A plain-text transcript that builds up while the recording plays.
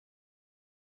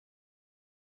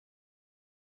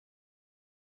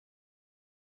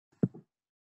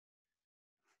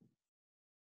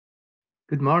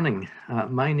Good morning.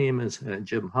 My name is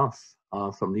Jim Hough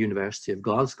from the University of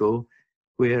Glasgow,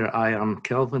 where I am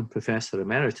Kelvin Professor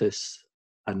Emeritus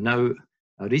and now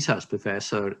a research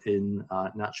professor in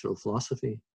natural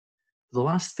philosophy. For the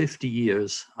last 50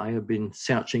 years, I have been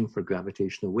searching for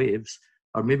gravitational waves,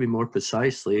 or maybe more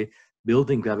precisely,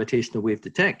 building gravitational wave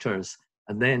detectors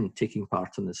and then taking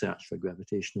part in the search for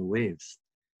gravitational waves.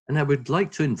 And I would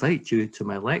like to invite you to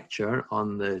my lecture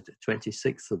on the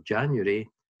 26th of January,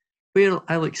 where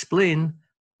I'll explain,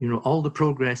 all the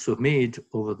progress we've made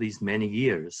over these many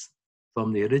years,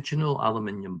 from the original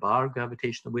aluminium bar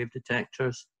gravitational wave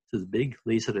detectors to the big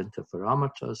laser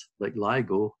interferometers like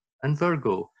LIGO and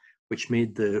Virgo, which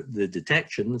made the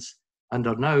detections and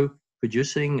are now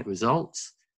producing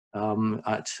results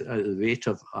at a rate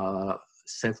of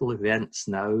several events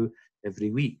now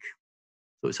every week.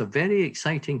 So it's a very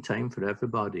exciting time for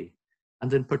everybody.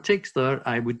 And in particular,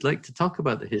 I would like to talk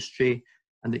about the history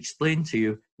and explain to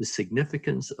you the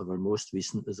significance of our most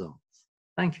recent results.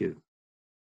 Thank you.